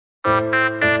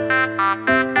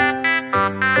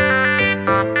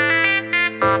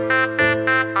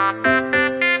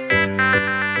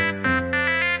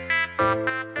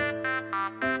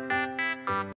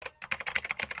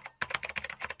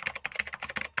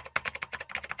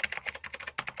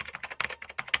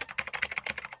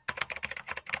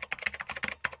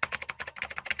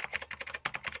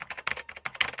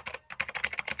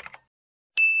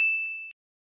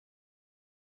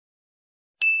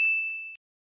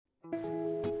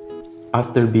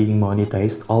After being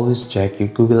monetized, always check your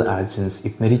Google Adsense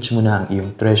if na-reach mo na ang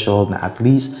iyong threshold na at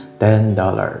least $10.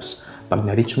 Pag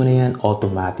na-reach mo na yan,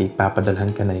 automatic,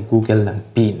 papadalhan ka na ni Google ng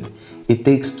PIN. It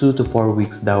takes 2 to 4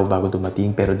 weeks daw bago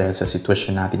dumating, pero dahil sa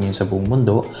sitwasyon natin ngayon sa buong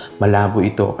mundo, malabo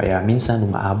ito, kaya minsan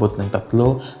umaabot ng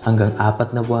 3 hanggang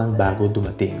 4 na buwan bago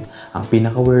dumating. Ang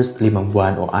pinaka-worst, 5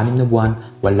 buwan o 6 na buwan,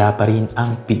 wala pa rin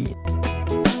ang PIN.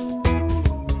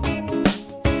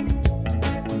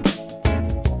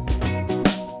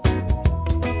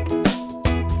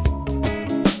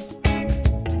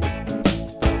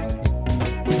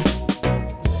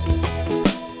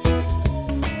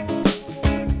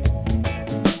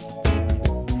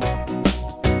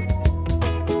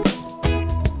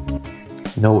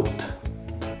 Note: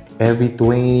 every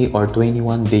 20 or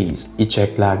 21 days,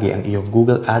 i-check lagi ang iyong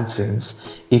Google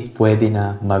AdSense if pwede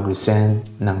na mag-resend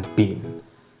ng PIN.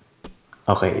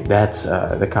 Okay, that's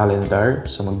the calendar.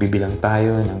 So magbibilang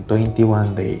tayo ng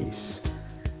 21 days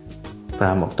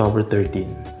from October 13.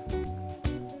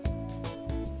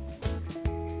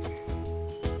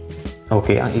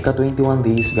 Okay, ang ika-21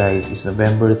 days guys is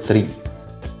November 3.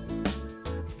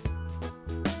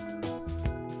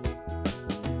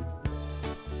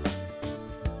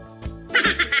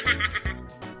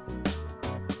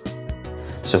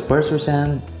 So first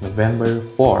resend, November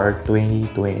 4,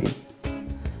 2020.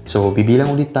 So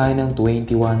bibilang ulit tayo ng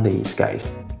 21 days guys.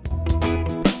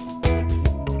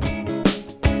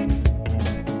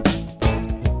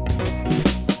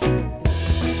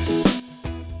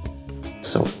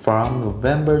 So from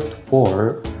November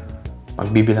 4,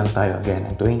 magbibilang tayo again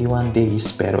ng 21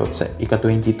 days, pero sa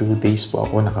ika-22 days po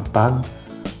ako nakapag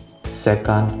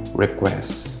second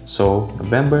request. So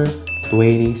November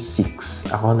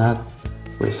 26 ako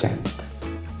nag-resend.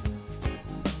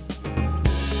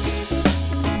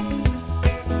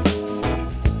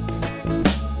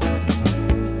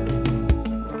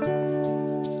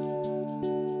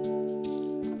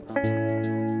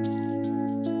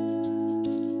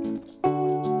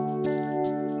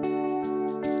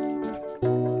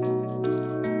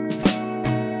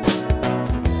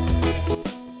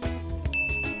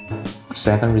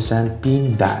 Second resend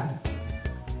PIN done.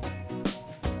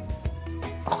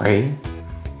 Okay.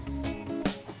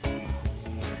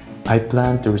 I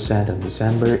plan to resend on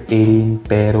December 18,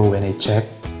 pero when I check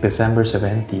December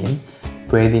 17,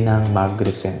 pwede nang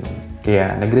mag-resend.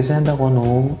 Kaya nag-resend ako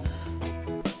noong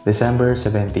December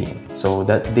 17. So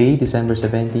that day, December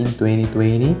 17,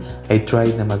 2020, I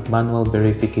tried na mag-manual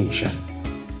verification.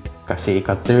 Kasi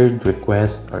ika-third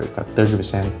request or ika-third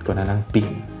resend ko na ng PIN.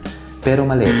 Pero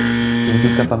mali, hindi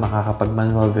ka pa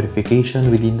makakapag-manual verification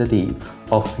within the day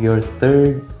of your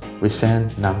third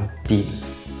resend ng PIN.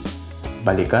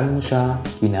 Balikan mo siya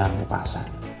kinabukasan.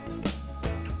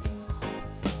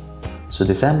 So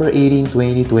December 18,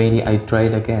 2020, I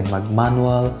tried again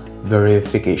mag-manual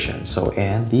verification. So,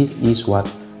 and this is what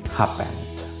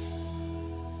happened.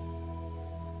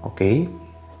 Okay?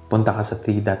 Punta ka sa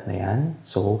 3 dot na yan.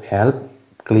 So, help.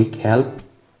 Click help.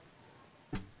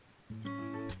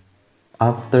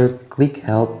 After click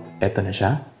help, eto na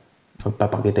siya.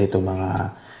 Magpapakita ito mga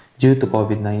due to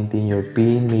COVID-19, your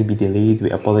PIN may be delayed.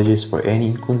 We apologize for any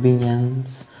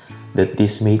inconvenience that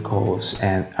this may cause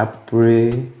and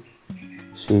appreciate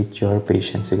your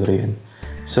patience. Siguro yun.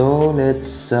 So,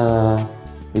 let's,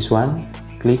 this one,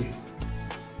 click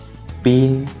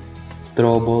PIN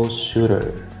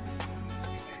troubleshooter.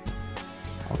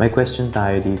 May question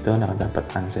tayo dito na dapat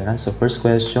answeran. So, first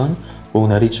question, kung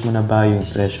na-reach mo na ba yung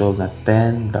threshold na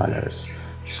 $10?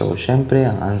 So, syempre,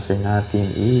 ang answer natin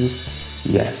is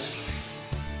yes.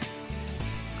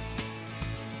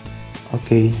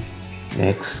 Okay,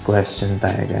 next question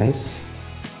tayo, guys.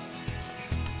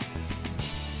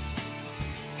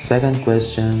 Second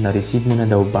question, na-receive mo na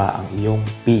daw ba ang iyong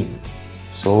PIN?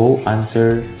 So,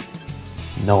 answer,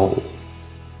 no.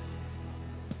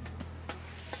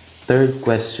 Third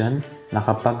question,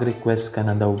 nakapag-request ka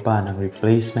na daw ba ng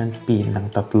replacement PIN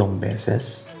ng 3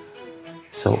 beses?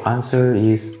 So, answer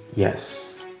is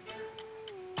yes.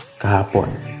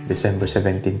 Kahapon, December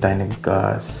 17 tayo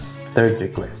nag-third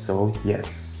request. So,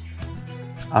 yes.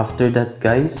 After that,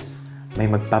 guys, may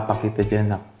magpapakita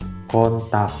dyan na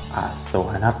contact us. So,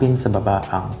 hanapin sa baba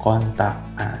ang contact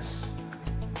us.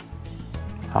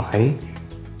 Okay?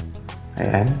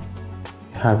 Ayan.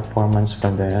 You have 4 months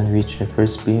from there on which the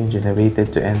first payment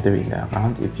generated to entering the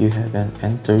account. If you haven't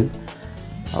entered,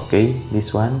 okay,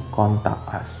 this one, contact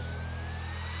us.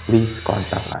 Please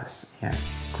contact us. Ayan.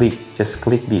 Just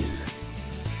click this.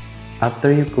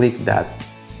 After you click that,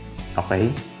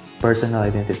 okay, personal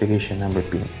identification number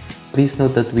PIN. Please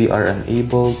note that we are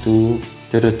unable to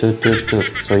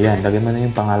so yan, lagay mo na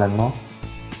yung pangalan mo,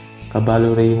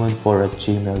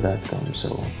 kabaloraymond4@gmail.com.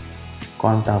 So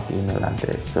contact email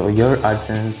address. So your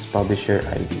AdSense publisher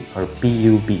ID or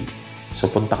PUB.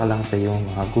 So punta ka lang sa yung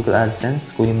Google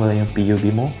AdSense, kunin mo lang yung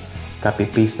PUB mo, copy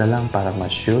paste na lang para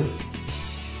mas sure.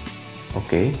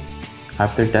 Okay,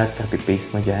 after that copy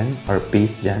paste mo dyan or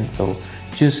paste dyan. So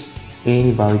choose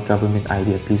any valid government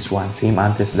ID, at least one. Same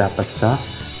address dapat sa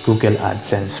Google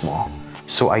AdSense mo.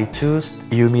 So, I choose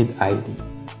UMID ID.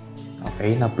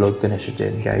 Okay, na-upload ko na siya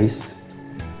dyan, guys.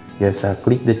 Yes,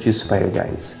 click the choose file,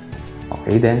 guys.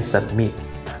 Okay, then submit.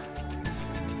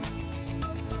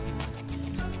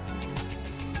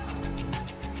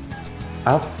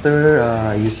 After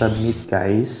you submit,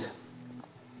 guys,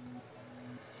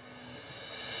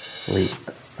 wait,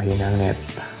 mahina ang net.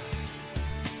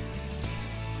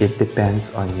 It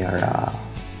depends on your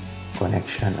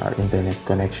connection or internet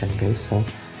connection, guys. So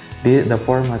the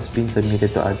form has been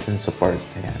submitted to AdSense support.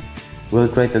 Ayan. We'll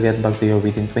try to get back to you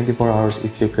within 24 hours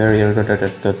if your carrier. Ayan,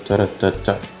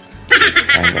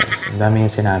 guys, ang dami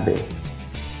yung sinabi.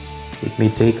 It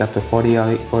may take up to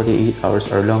 48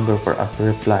 hours or longer for us to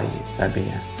reply. Sabi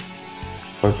niya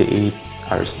 48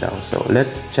 hours daw. So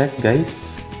let's check,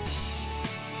 guys,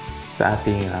 sa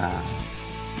ating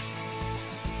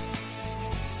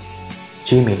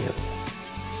Gmail.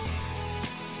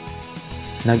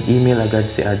 Nag-email agad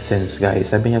si AdSense,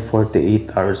 guys. Sabi niya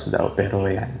 48 hours daw. Pero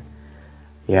yan.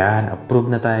 Yan.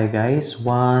 Approve na tayo, guys.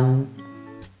 1:02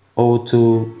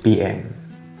 p.m.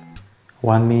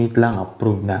 1 minute lang,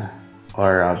 approve na.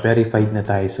 Or verified na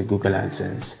tayo sa Google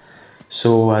AdSense.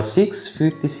 So,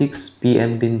 6:56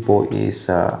 p.m. din po is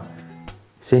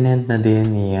sinend na din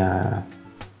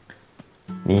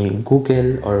ni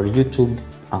Google or YouTube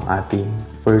ang ating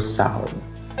first sahod.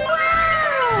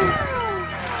 Wow!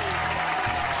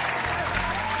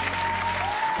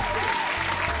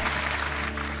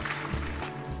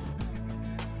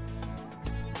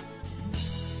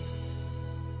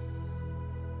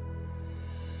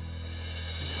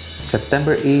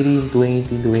 September 18,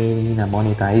 2020 na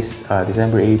monetize,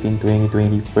 December 18,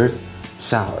 2020 first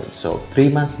sahod. So,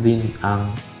 3 months din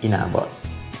ang inabot.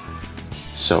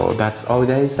 So, that's all,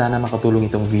 guys. Sana makatulong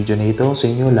itong video na ito sa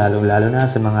inyo, lalo-lalo na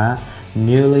sa mga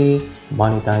newly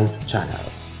monetized channel.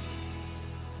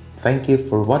 Thank you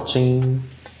for watching.